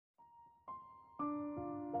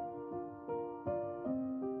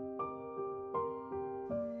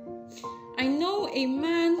I know a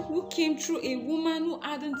man who came through a woman who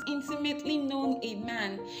hadn't intimately known a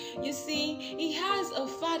man. You see, he has a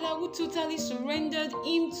father who totally surrendered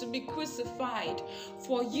him to be crucified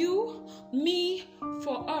for you, me,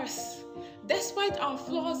 for us. Despite our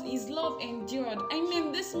flaws, his love endured. I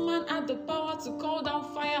mean, this man had the power to call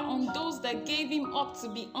down fire on those that gave him up to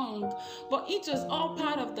be hung. But it was all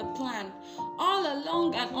part of the plan. All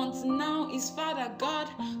along and until now, his Father God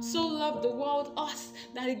so loved the world, us,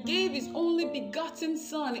 that he gave his only begotten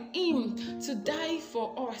Son, him, to die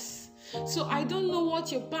for us. So I don't know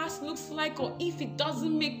what your past looks like or if it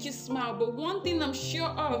doesn't make you smile, but one thing I'm sure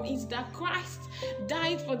of is that Christ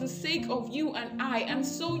died for the sake of you and I, and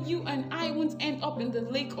so you and I won't end up in the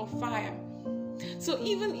lake of fire. So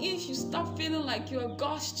even if you stop feeling like you're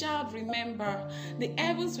God's child, remember, the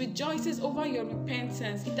heavens rejoices over your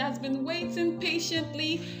repentance. It has been waiting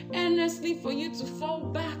patiently, earnestly for you to fall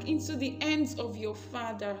back into the hands of your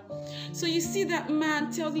Father. So you see that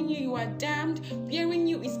man telling you you are damned, wearing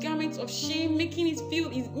you his garments of shame, making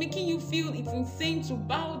you feel it's insane to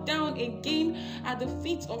bow down again at the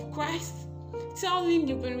feet of Christ. Tell him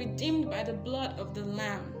you've been redeemed by the blood of the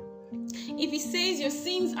Lamb. If he says your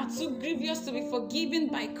sins are too grievous to be forgiven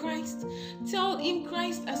by Christ, tell him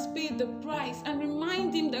Christ has paid the price, and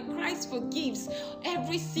remind him that Christ forgives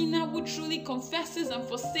every sinner who truly confesses and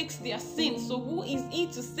forsakes their sins. So who is he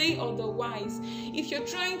to say otherwise? If you're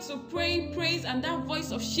trying to pray, praise, and that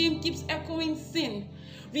voice of shame keeps echoing sin,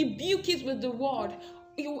 rebuke it with the word.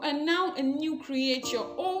 You are now a new creature.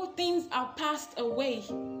 All things are passed away.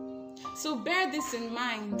 So bear this in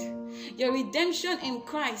mind. Your redemption in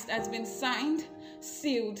Christ has been signed,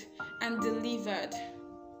 sealed, and delivered.